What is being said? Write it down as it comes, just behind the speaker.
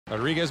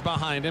Rodriguez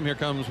behind him. Here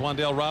comes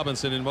Wan'Dale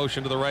Robinson in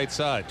motion to the right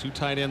side. Two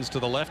tight ends to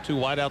the left, two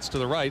wideouts to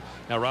the right.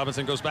 Now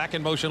Robinson goes back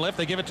in motion left.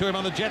 They give it to him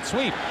on the jet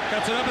sweep.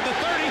 Cuts it up at the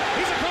 30.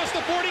 He's across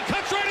the 40.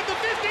 Cuts right at the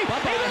 50.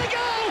 Bye-bye. Here they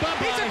go.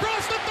 Bye-bye. He's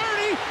across the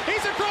 30.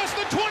 He's across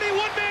the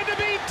 21 man to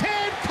beat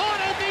 10.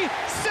 Caught at the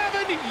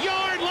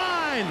 7-yard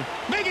line.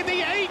 Making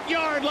the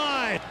 8-yard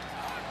line.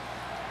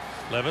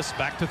 Levis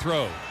back to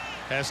throw.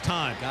 Has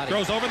time.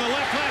 Throws over the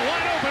left flat.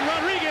 Wide open.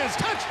 Rodriguez.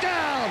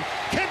 Touchdown.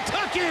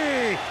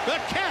 Kentucky. The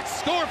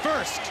Cats score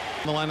first.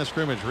 On the line of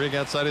scrimmage. Rig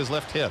outside his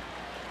left hip.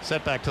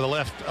 Setback to the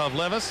left of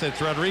Levis.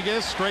 It's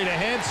Rodriguez. Straight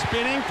ahead.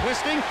 Spinning.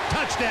 Twisting.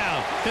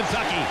 Touchdown.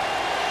 Kentucky.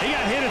 He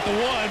got hit at the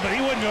 1, but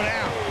he wouldn't go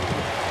down.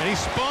 And he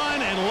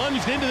spun and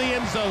lunged into the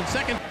end zone.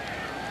 Second.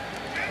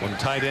 One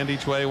tight end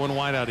each way. One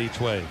wide out each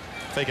way.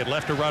 Fake it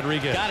left to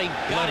Rodriguez. Got him.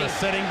 Levis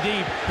setting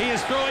deep. He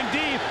is throwing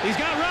deep. He's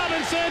got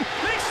Robinson.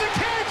 Makes the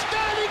catch.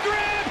 Diving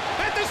grab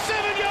at the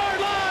 7-yard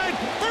line.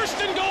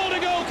 First and goal to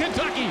go,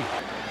 Kentucky.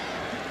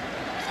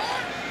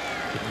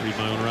 Couldn't read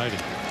my own writing.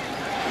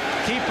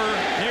 Keeper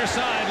near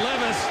side.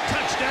 Levis.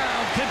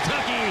 Touchdown,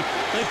 Kentucky.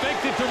 They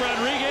faked it to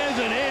Rodriguez,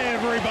 and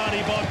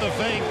everybody bought the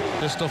fake.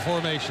 Pistol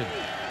formation.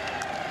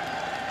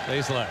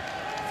 Bazelak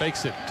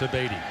fakes it to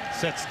Beatty.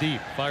 Sets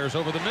deep. Fires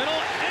over the middle.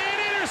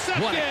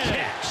 What a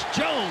catch.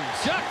 Jones.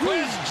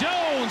 Jacquez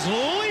Jones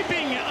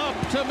leaping up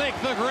to make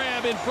the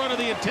grab in front of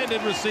the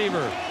intended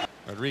receiver.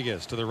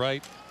 Rodriguez to the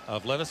right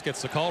of Levis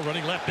gets the call.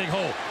 Running left. Big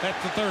hole at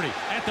the 30,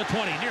 at the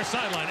 20, near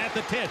sideline, at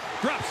the 10.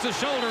 Drops the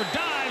shoulder.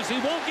 Dives. He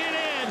won't get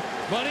in,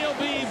 but he'll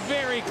be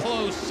very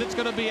close. It's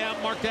going to be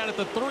marked out at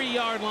the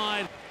 3-yard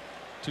line.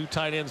 Two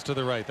tight ends to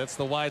the right. That's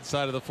the wide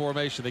side of the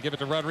formation. They give it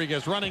to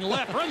Rodriguez. Running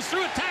left. Runs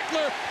through a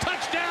tackler.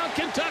 Touchdown,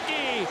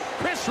 Kentucky.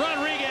 Chris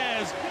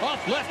Rodriguez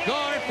off left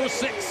guard for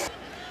 6.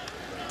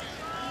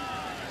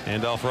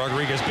 And off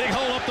Rodriguez. Big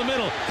hole up the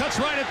middle. Cuts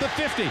right at the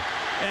 50.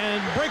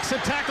 And breaks a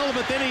tackle,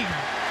 but then he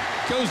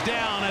goes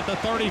down at the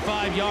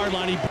 35-yard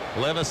line.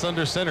 Levis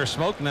under center.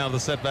 Smoke now the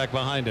setback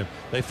behind him.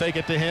 They fake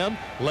it to him.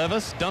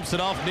 Levis dumps it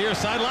off near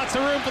side. Lots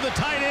of room for the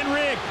tight end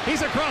Rig.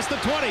 He's across the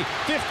 20,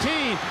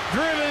 15,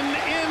 driven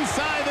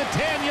inside the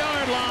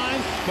 10-yard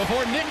line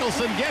before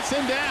Nicholson gets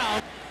him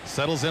down.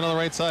 Settles in on the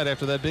right side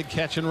after that big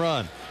catch and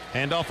run.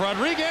 Hand off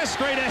Rodriguez,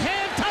 straight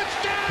ahead,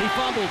 touchdown! He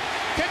fumbled.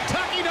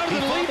 Kentucky to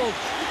the lead.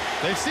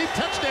 They see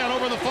touchdown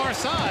over the far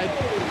side.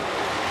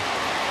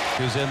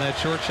 Who's in that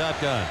short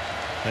shotgun?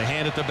 They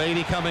hand it to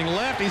Beatty coming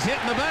left. He's hit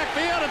in the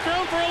backfield and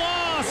thrown for a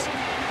loss.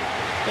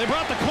 They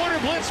brought the quarter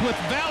blitz with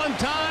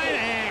Valentine,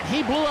 and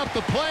he blew up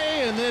the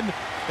play, and then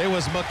it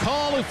was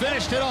McCall who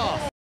finished it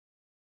off.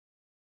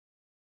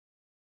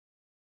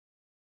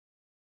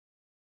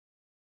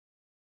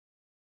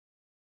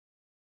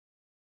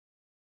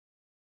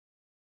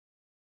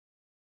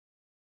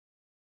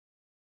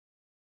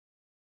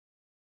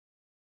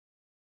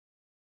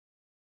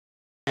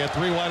 Got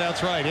three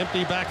wideouts right,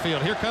 empty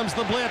backfield. Here comes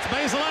the blitz.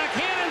 Bazelak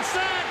hit and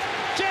sack.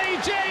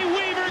 J.J.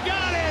 Weaver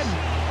got him.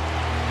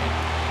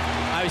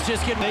 I was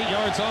just getting 8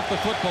 yards off the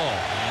football.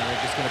 Yeah,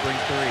 they're just going to bring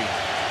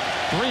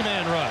 3.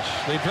 Three-man rush.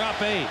 They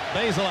drop 8.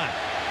 Bazelak.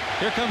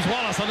 Here comes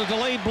Wallace on a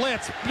delayed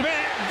blitz.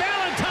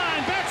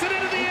 Valentine bats it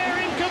into the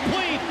air,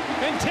 incomplete.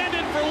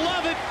 Intended for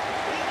Lovett.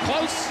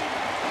 Close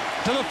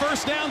to the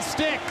first down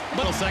stick.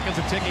 But seconds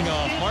are ticking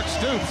off. Mark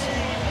Stoops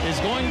is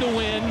going to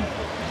win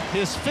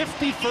his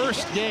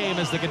 51st game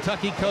as the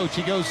Kentucky coach.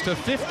 He goes to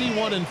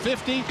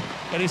 51-50,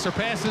 and he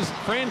surpasses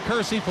Fran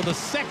Kersey for the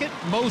second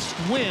most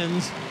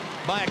wins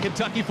by a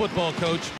Kentucky football coach.